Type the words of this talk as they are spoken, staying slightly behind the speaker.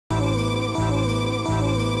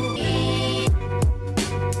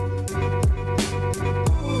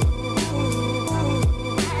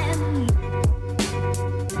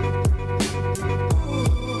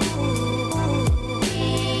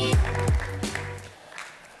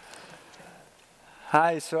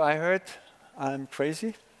Hi, so I heard I'm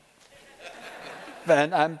crazy,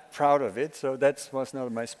 and I'm proud of it, so that was not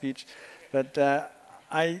my speech. But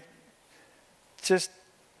I just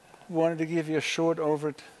wanted to give you a short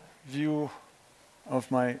overview of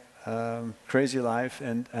my crazy life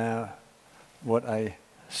and what I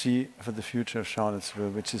see for the future of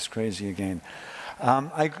Charlottesville, which is crazy again.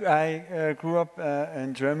 I grew up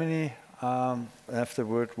in Germany after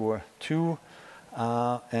World War II,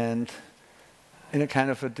 and in a kind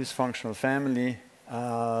of a dysfunctional family.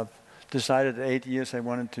 Decided at 8 years I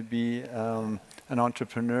wanted to be an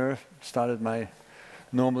entrepreneur. Started my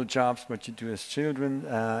normal jobs, what you do as children,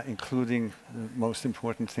 including the most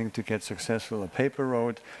important thing to get successful, a paper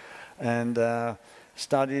road. And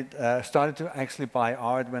started to actually buy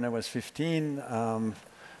art when I was 15.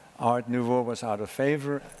 Art Nouveau was out of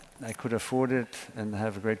favor. I could afford it and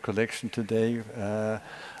have a great collection today.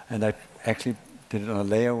 And I actually did it on a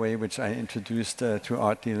layaway, which I introduced to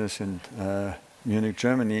art dealers in Munich,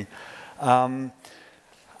 Germany.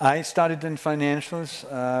 I started in financials,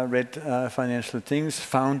 read financial things,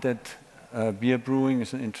 found that beer brewing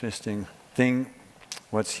is an interesting thing.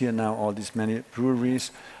 What's here now, all these many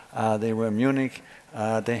breweries, they were in Munich.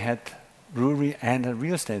 They had brewery and a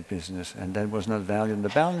real estate business, and that was not valued in the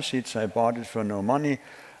balance sheet, so I bought it for no money,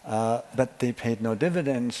 but they paid no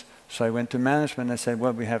dividends. So I went to management and I said,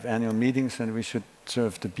 well, we have annual meetings and we should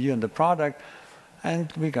serve the beer and the product. And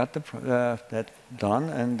we got that done.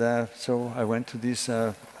 And so I went to these,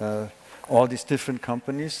 all these different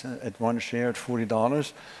companies at one share at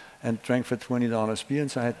 $40 and drank for $20 beer. And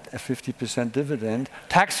so I had a 50% dividend,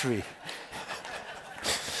 tax-free.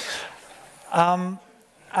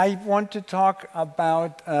 I want to talk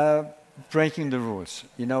about breaking the rules.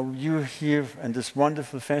 You know, you hear in this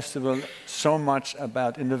wonderful festival so much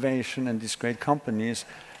about innovation and these great companies,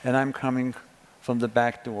 and I'm coming from the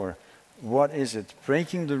back door. What is it?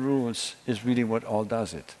 Breaking the rules is really what all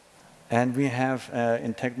does it. And we have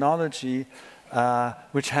in technology,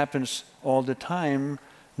 which happens all the time,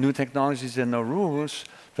 new technologies, there are no rules,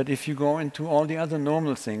 but if you go into all the other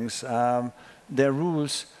normal things, there are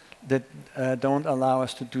rules that don't allow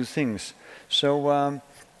us to do things. So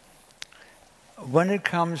when it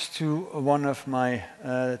comes to one of my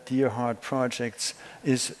dear heart projects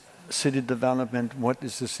is city development. What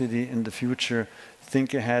is the city in the future?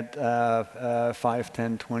 Think ahead 5,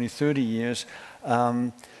 10, 20, 30 years.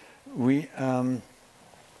 We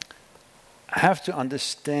have to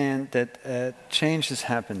understand that change is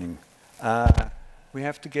happening. We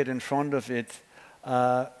have to get in front of it.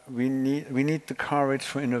 We need the courage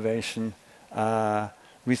for innovation. We have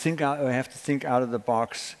to think out of the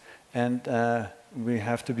box, and we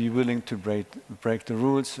have to be willing to break the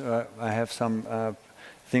rules. I have some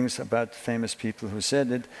things about famous people who said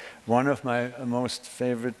it. One of my most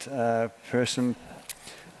favorite person,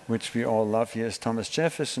 which we all love here, is Thomas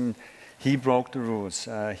Jefferson. He broke the rules.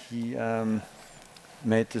 He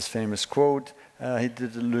made this famous quote. He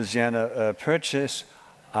did the Louisiana Purchase,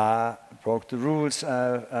 broke the rules.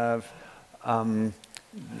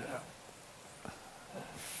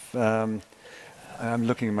 I'm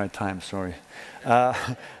looking at my time, sorry.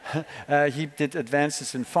 He did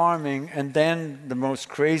advances in farming, and then the most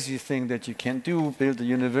crazy thing that you can do, build a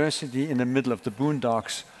university in the middle of the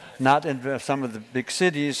boondocks, not in some of the big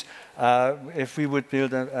cities. If we would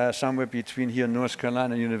build somewhere between here and North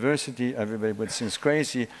Carolina University, everybody would think it's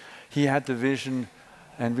crazy. He had the vision,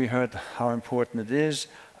 and we heard how important it is.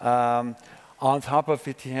 On top of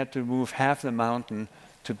it, he had to move half the mountain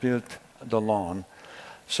to build the lawn.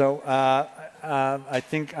 So I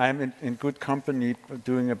think I'm in good company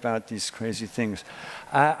doing about these crazy things.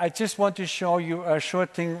 I just want to show you a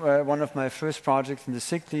short thing. One of my first projects in the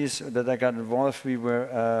 60s that I got involved, we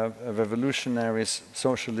were revolutionaries,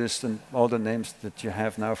 socialists, and all the names that you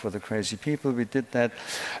have now for the crazy people. We did that.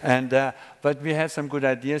 And, but we had some good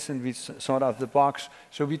ideas, and we thought out of the box.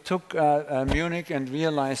 So we took Munich and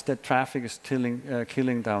realized that traffic is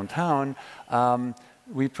killing downtown.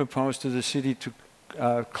 We proposed to the city to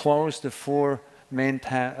close the 4 main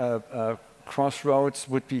crossroads,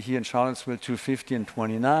 would be here in Charlottesville, 250 and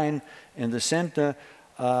 29. In the center,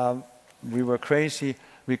 we were crazy.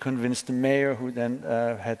 We convinced the mayor, who then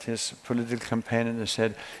had his political campaign, and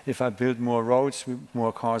said, if I build more roads,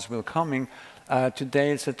 more cars will coming.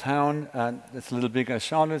 Today it's a town, it's a little bigger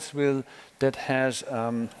Charlottesville, that has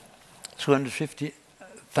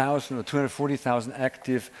 250,000 or 240,000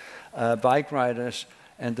 active bike riders,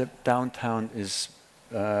 and the downtown is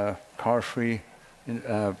car-free,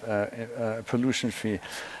 pollution-free.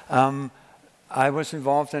 I was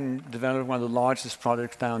involved in developing one of the largest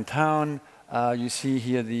projects downtown. You see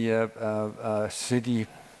here the city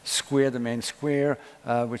square, the main square,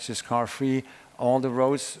 which is car-free. All the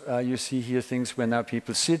roads you see here, things where now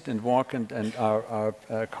people sit and walk and are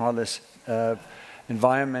carless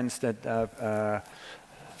environments that are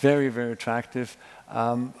very, very attractive.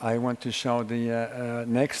 I want to show the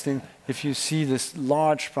next thing. If you see this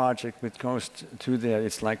large project which goes to there,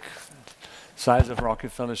 it's like size of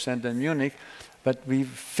Rockefeller Center in Munich, but we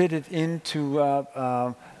fit it into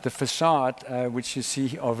the facade, which you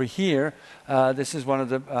see over here. This is one of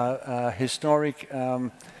the historic,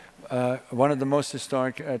 one of the most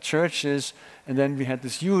historic churches, and then we had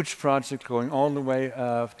this huge project going all the way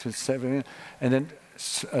to 7, and then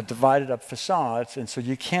divided up facades, and so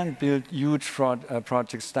you can build huge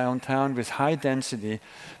projects downtown with high density,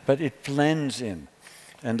 but it blends in,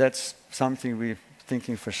 and that's something we're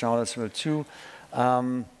thinking for Charlottesville too.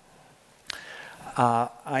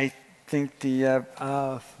 I think the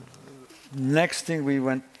next thing we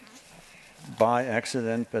went by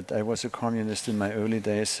accident, but I was a communist in my early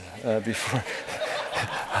days before.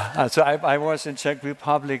 So I was in Czech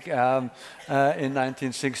Republic in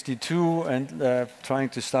 1962 and trying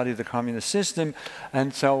to study the communist system,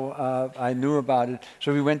 and so I knew about it.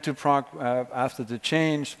 So we went to Prague after the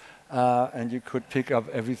change, and you could pick up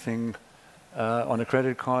everything on a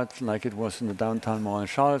credit card, like it was in the downtown mall in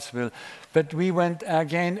Charlottesville. But we went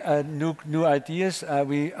again, new ideas.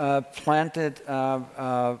 We planted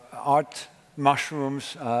art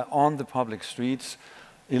mushrooms on the public streets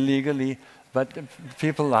illegally, but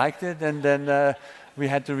people liked it, and then we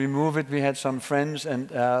had to remove it. We had some friends and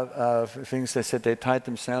things. They said they tied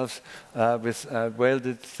themselves with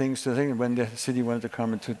welded things to the thing. And when the city wanted to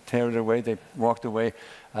come and to tear it away, they walked away.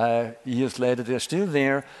 Years later, they're still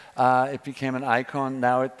there. It became an icon.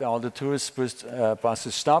 Now all the tourist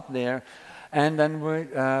buses stop there. And then we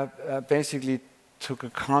basically took a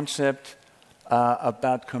concept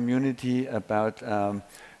about community, about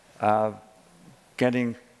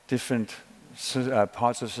getting different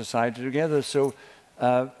parts of society together. So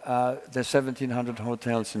there's 1,700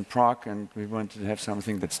 hotels in Prague, and we wanted to have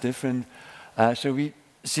something that's different. So you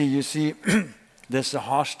see, there's a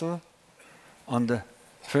hostel on the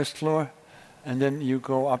first floor, and then you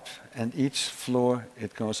go up, and each floor,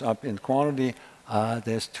 it goes up in quality.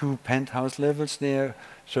 There's 2 penthouse levels there,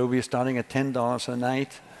 so we're starting at $10 a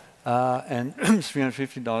night, and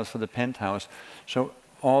 $350 for the penthouse. So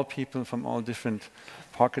all people from all different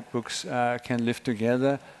pocketbooks can live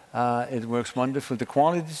together. It works wonderful. The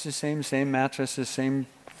quality is the same mattresses, same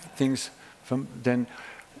things. Then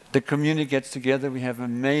the community gets together. We have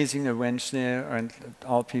amazing events there, and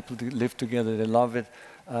all people live together. They love it,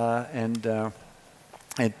 and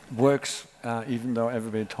it works, even though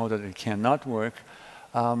everybody told that it cannot work.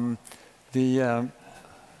 The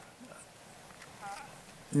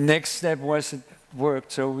next step was it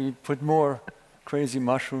worked, so we put more crazy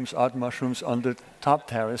mushrooms, art mushrooms on the top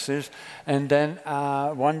terraces. And then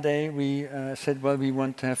one day we said, well, we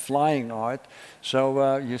want to have flying art.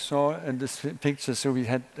 So you saw in this picture, so we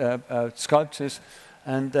had sculptures,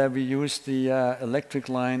 and we used the electric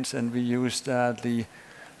lines, and we used the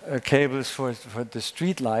cables for the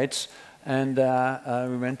street lights. And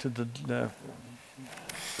we went to the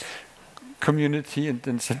community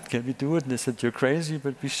and said, can we do it? And they said, you're crazy,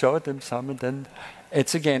 but we showed them some, and then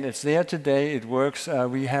it's there today, it works.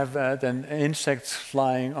 We have then insects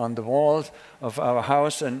flying on the walls of our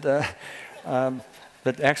house, and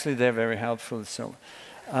but actually they're very helpful. So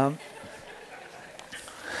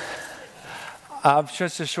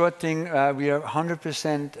just a short thing, we are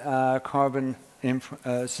 100% carbon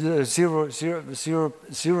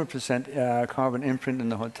 0% carbon imprint in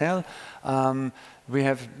the hotel. We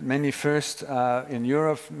have many firsts in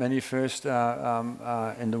Europe, many firsts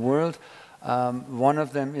in the world. One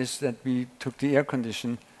of them is that we took the air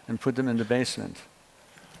condition and put them in the basement.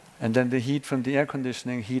 And then the heat from the air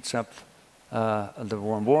conditioning heats up the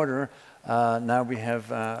warm water. Now we have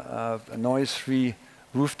noise-free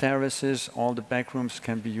roof terraces. All the back rooms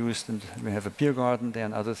can be used, and we have a beer garden there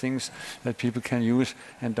and other things that people can use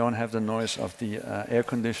and don't have the noise of the air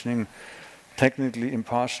conditioning. Technically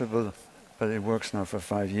impossible, but it works now for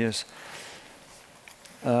 5 years.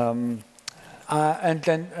 And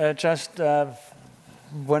then just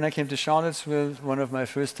when I came to Charlottesville, one of my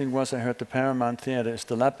first things was I heard the Paramount Theater is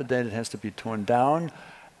dilapidated, has to be torn down.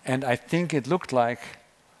 And I think it looked like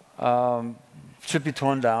should be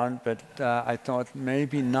torn down, but I thought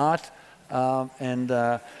maybe not.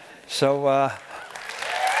 So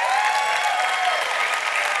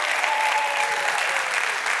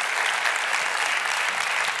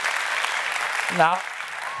now,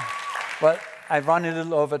 well, I run a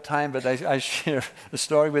little over time, but I share a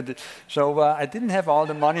story with it. So I didn't have all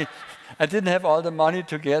the money. I didn't have all the money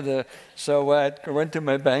together, so I went to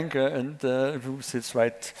my banker, and who sits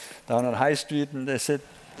right down on High Street, and I said,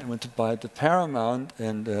 I want to buy the Paramount,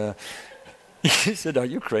 and he said, are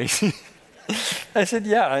you crazy? I said,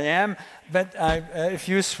 yeah, I am, but if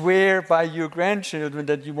you swear by your grandchildren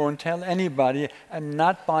that you won't tell anybody, I'm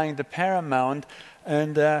not buying the Paramount.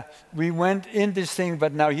 And we went in this thing,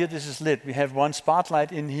 but now here this is lit. We have one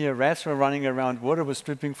spotlight in here, rats were running around, water was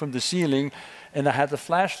dripping from the ceiling, and I had a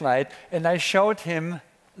flashlight, and I showed him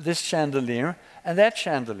this chandelier and that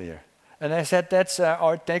chandelier. And I said, that's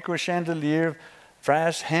Art Deco chandelier,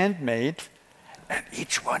 brass, handmade, and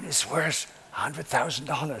each one is worth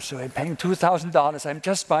 $100,000. So I'm paying $2,000. I'm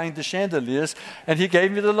just buying the chandeliers, and he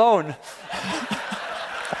gave me the loan.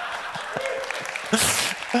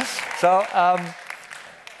 So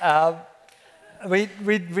we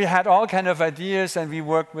had all kind of ideas, and we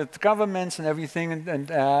worked with governments and everything, and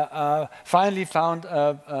finally found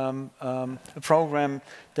a program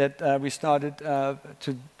that we started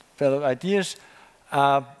to develop ideas,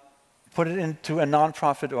 put it into a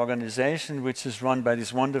non-profit organization, which is run by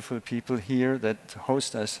these wonderful people here that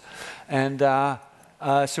host us. And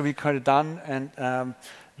so we got it done, and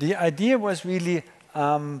the idea was really,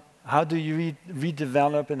 how do you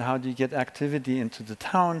redevelop and how do you get activity into the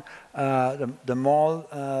town? The mall,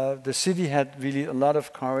 the city had really a lot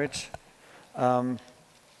of courage.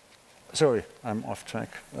 Sorry, I'm off track.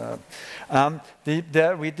 We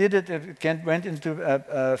did it, it went into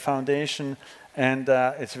a foundation, and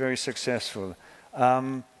it's very successful.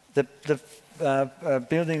 The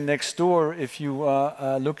building next door, if you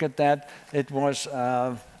look at that, it was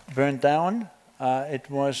burned down. It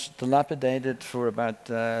was dilapidated for about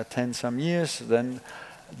 10 some years. Then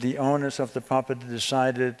the owners of the property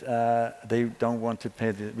decided they don't want to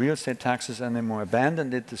pay the real estate taxes anymore,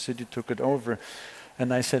 abandoned it, the city took it over.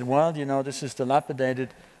 And I said, well, you know, this is dilapidated.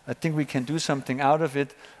 I think we can do something out of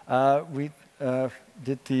it. We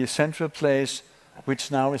did the central place, which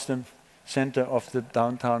now is the center of the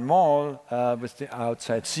downtown mall with the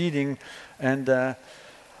outside seating. And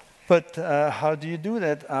but how do you do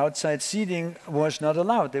that? Outside seating was not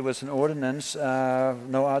allowed. There was an ordinance,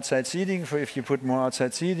 no outside seating. For if you put more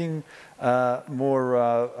outside seating,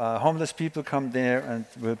 more homeless people come there, and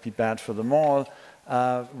it will be bad for the mall.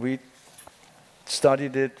 We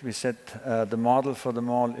studied it. We said the model for the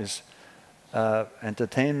mall is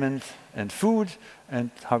entertainment and food,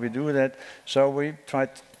 and how we do that. So we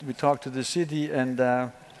talked to the city and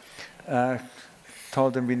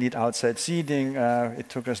told them we need outside seating. It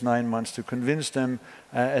took us 9 months to convince them.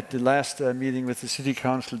 At the last meeting with the city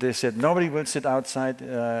council, they said nobody will sit outside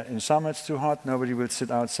in summer, it's too hot. Nobody will sit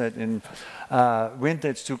outside in winter,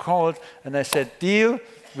 it's too cold. And I said, deal,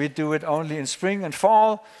 we do it only in spring and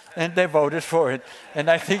fall. And they voted for it. And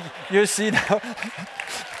I think you see now,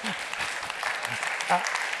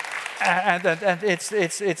 and it's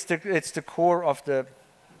the core of the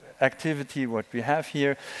activity what we have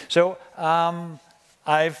here. So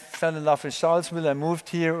I fell in love with Charlottesville. I moved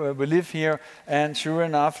here, we live here, and sure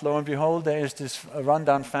enough, lo and behold, there is this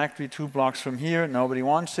rundown factory 2 blocks from here. Nobody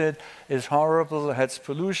wants it. It's horrible. It has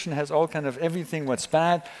pollution. Has all kind of everything. What's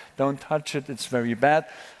bad? Don't touch it. It's very bad.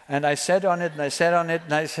 And I sat on it, and I sat on it,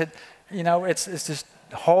 and I said, you know, it's this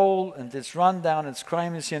hole, and it's rundown, it's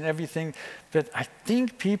crimey and everything. But I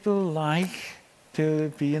think people like to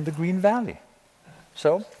be in the Green Valley.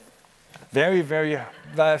 So. Very,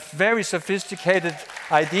 very sophisticated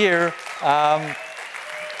idea.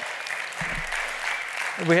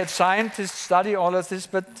 We had scientists study all of this,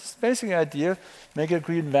 but it's basically idea, make a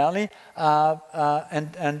Green Valley.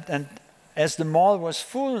 And as the mall was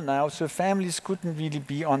full now, so families couldn't really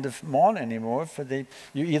be on the mall anymore.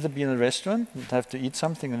 You either be in a restaurant, you'd have to eat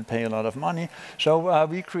something and pay a lot of money. So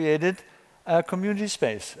we created a community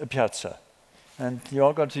space, a piazza. And you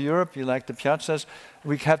all go to Europe, you like the piazzas.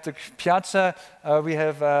 We have the piazza. We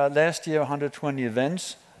have last year 120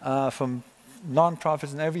 events from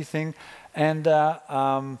non-profits and everything. And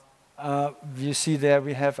you see there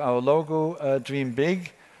we have our logo, Dream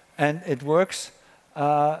Big, and it works.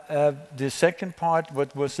 The second part,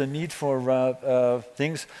 what was the need for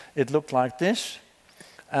things, it looked like this.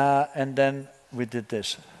 And then we did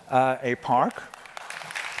this, a park.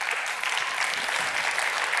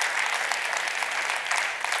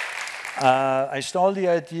 I stole the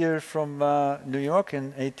idea from New York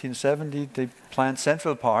in 1870. They planned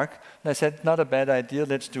Central Park. And I said, not a bad idea,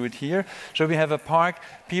 let's do it here. So we have a park.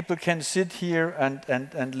 People can sit here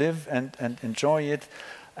and live and enjoy it.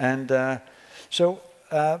 And so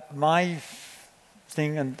my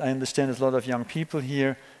thing, and I understand there's a lot of young people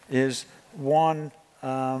here, is one,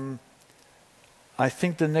 I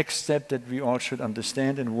think the next step that we all should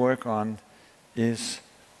understand and work on is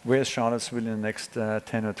where's Charlottesville in the next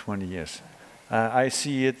 10 or 20 years. I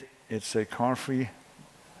see it, it's a car-free,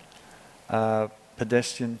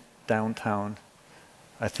 pedestrian downtown.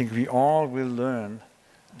 I think we all will learn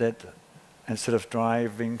that instead of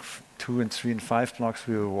driving 2 and 3 and 5 blocks,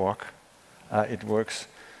 we will walk. It works.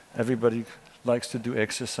 Everybody likes to do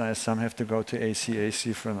exercise. Some have to go to AC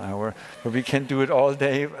for an hour. But we can do it all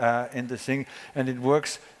day in the thing. And it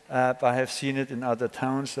works. I have seen it in other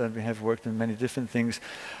towns, and we have worked in many different things.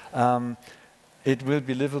 It will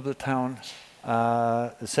be livable town.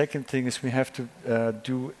 The second thing is we have to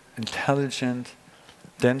do intelligent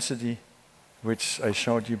density, which I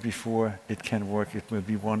showed you before. It can work. It will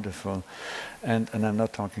be wonderful. And I'm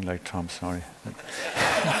not talking like Trump, sorry.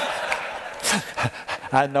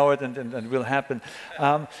 I know it and will happen.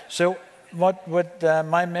 So what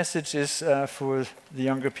my message is for the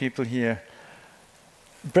younger people here,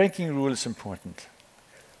 breaking rules is important.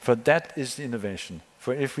 For that is the innovation.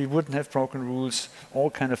 For if we wouldn't have broken rules, all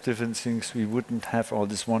kind of different things, we wouldn't have all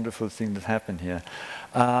this wonderful thing that happened here.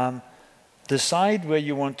 Decide where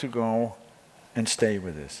you want to go and stay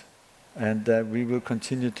with this. And we will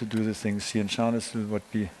continue to do the things here in Charlottesville, what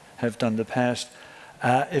we have done in the past.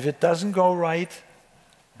 If it doesn't go right,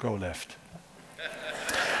 go left.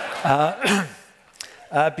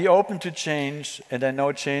 Be open to change, and I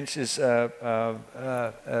know change is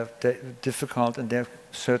difficult, and there are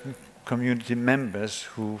certain community members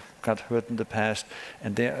who got hurt in the past,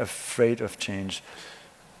 and they're afraid of change.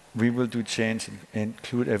 We will do change and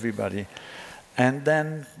include everybody. And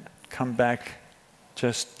then come back,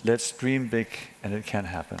 just let's dream big, and it can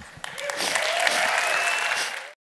happen.